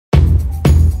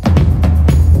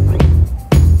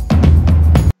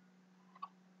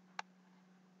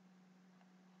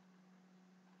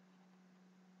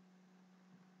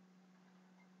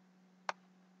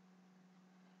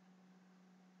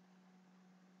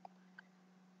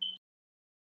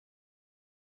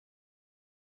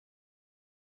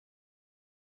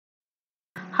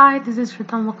Hi, this is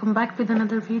Shritam. Welcome back with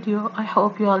another video. I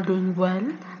hope you all doing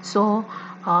well.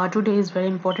 Today is very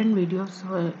important video.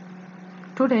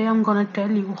 Today I'm gonna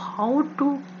tell you how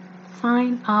to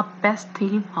find a best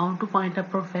theme, how to find a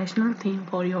professional theme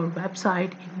for your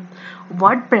website in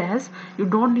WordPress. You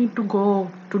don't need to go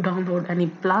to download any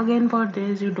plugin for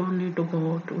this. You don't need to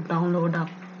go to download a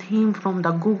theme from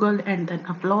the Google and then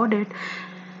upload it.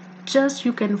 Just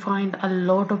you can find a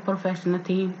lot of professional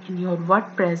theme in your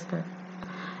WordPress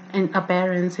and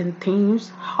appearance and themes.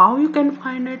 How you can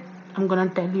find it, I'm gonna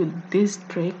tell you this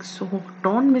trick, so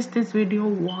don't miss this video.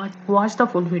 Watch the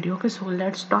full video. Okay, so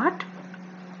let's start.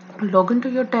 Log into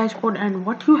your dashboard, and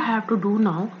what you have to do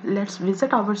now, let's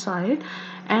visit our site,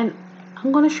 and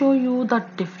I'm gonna show you the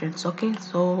difference. Okay,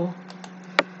 so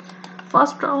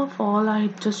first of all, I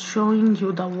just showing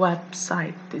you the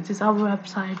website. This is our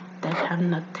website that have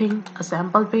nothing, a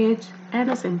sample page and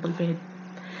a simple page.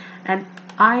 And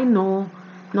I know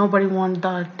nobody want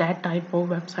that type of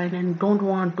website and don't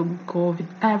want to go with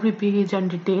every page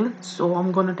and detail, so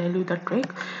I'm gonna tell you the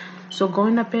trick. So go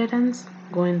in appearance,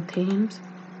 go in themes,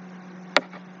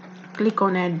 click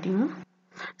on add new.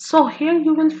 So here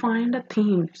you will find a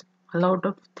themes, a lot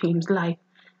of themes. Like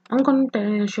I'm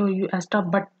gonna show you a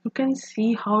stuff, but you can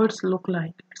see how it's look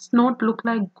like. It's not look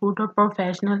like good or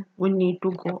professional. We need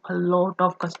to go a lot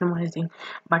of customizing,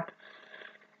 but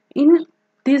in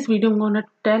this video I'm gonna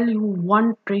tell you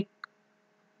one trick.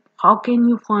 How can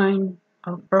you find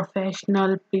a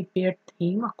professional prepared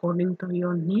theme according to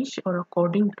your niche or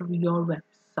according to your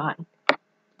website?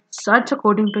 Search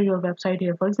according to your website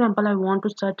here. For example, I want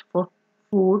to search for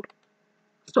food,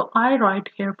 so I write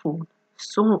here food.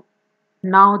 So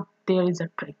now there is a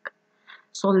trick.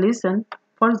 So listen,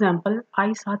 for example,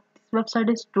 I saw this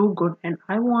website is too good and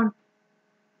I want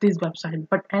this website,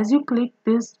 but as you click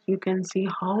this, you can see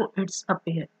how it's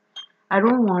appear. I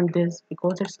don't want this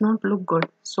because it's not look good.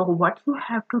 So what you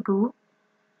have to do,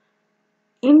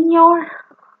 in your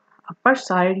upper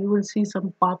side you will see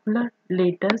some popular,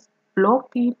 latest,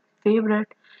 blog theme,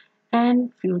 favorite,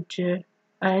 and future,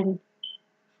 and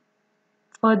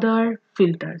further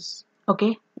filters.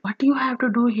 Okay, what you have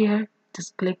to do here,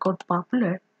 just click on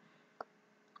popular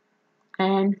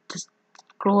and just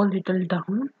scroll little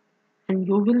down, and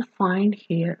you will find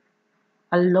here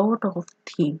a lot of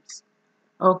themes.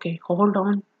 Okay, hold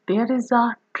on, there is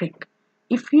a trick.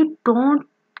 If you don't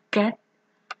get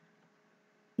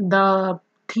the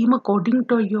theme according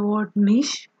to your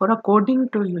niche or according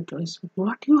to your choice,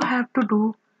 what you have to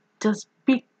do, just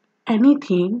pick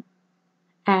anything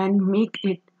and make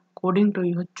it according to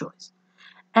your choice.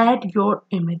 Add your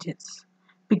images,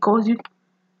 because you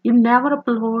never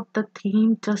upload the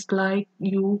theme just like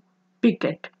you pick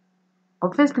it.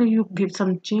 Obviously you give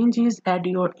some changes, add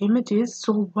your images.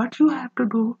 So what you have to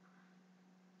do,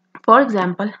 for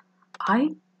example, I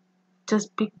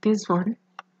just pick this one.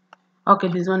 Okay,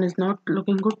 this one is not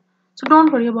looking good, so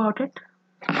don't worry about it.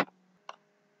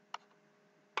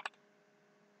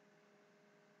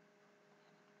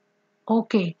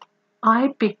 Okay,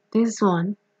 I picked this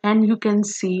one, and you can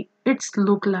see it's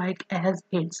look like as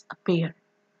it's appear.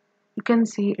 You can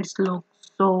see it's look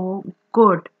so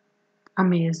good,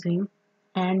 amazing,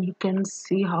 and you can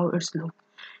see how it's look.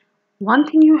 One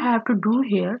thing you have to do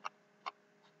here,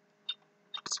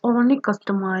 it's only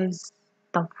customize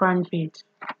the front page.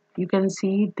 You can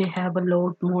see they have a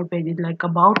lot more pages like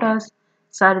about us,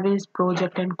 service,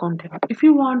 project, and contact. If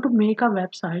you want to make a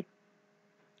website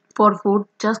for food,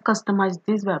 just customize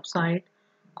this website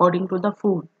according to the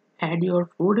food. Add your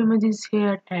food images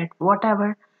here, add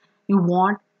whatever you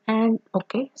want. And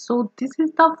okay, so this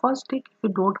is the first trick if you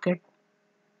don't get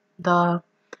the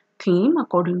theme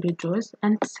according to choice.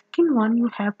 And the second one you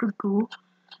have to do,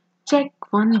 check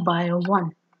one by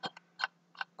one.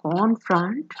 Go on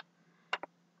front,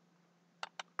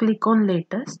 click on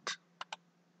latest.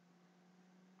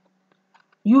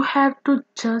 You have to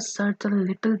just search a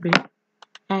little bit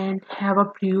and have a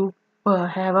preview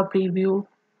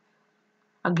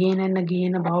again and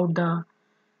again about the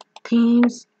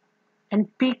themes, and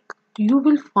pick. You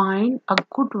will find a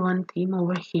good one theme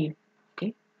over here.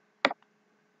 Okay,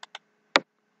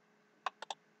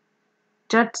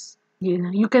 just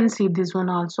you can see this one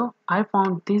also. I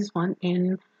found this one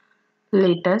in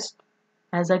latest.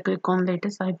 As I click on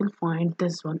latest, I will find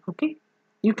this one. Okay,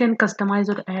 you can customize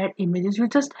or add images. You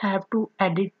just have to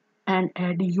edit and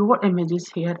add your images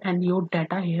here and your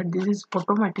data here. This is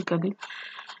automatically.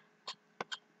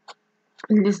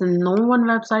 Listen, no one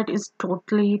website is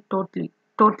totally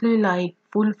like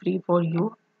full free for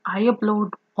you. I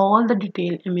upload all the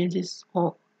detailed images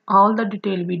or all the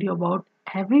detailed video about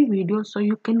every video, so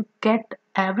you can get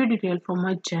every detail from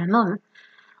my channel.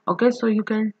 Okay, so you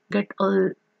can get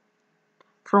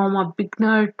from a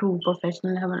beginner to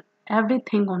professional level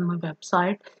everything on my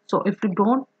website. So if you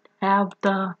don't have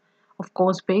the of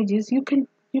course pages, you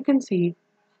can see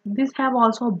this have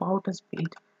also about us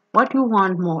page. What you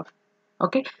want more?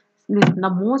 Okay, the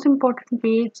most important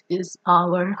page is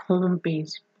our home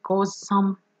page, because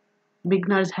some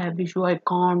beginners have issue. I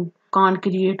can't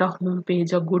create a home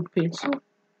page, a good page. So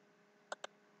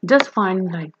just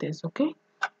find like this. Okay,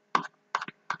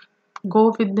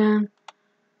 go with them,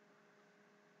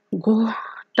 go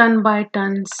ton by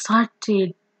ton, search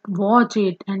it, watch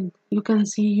it, and you can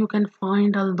see you can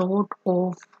find a lot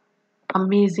of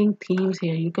amazing themes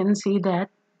here. You can see that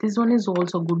this one is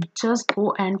also good. Just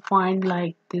go and find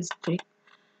like this trick.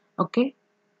 Okay,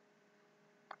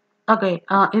 okay,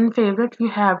 in favorite you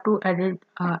have to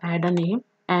add a name,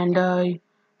 and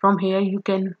from here you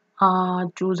can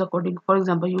choose according. For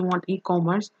example, you want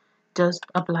e-commerce, just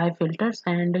apply filters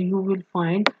and you will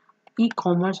find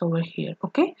e-commerce over here.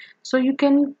 Okay, so you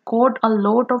can code a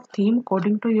lot of theme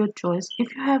according to your choice.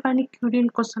 If you have any query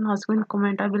and question, ask me in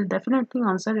comment. I will definitely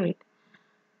answer it.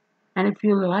 And if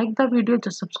you like the video,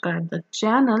 just subscribe the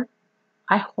channel.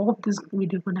 I hope this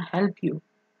video gonna help you.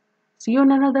 See you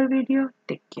in another video.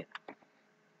 Take care.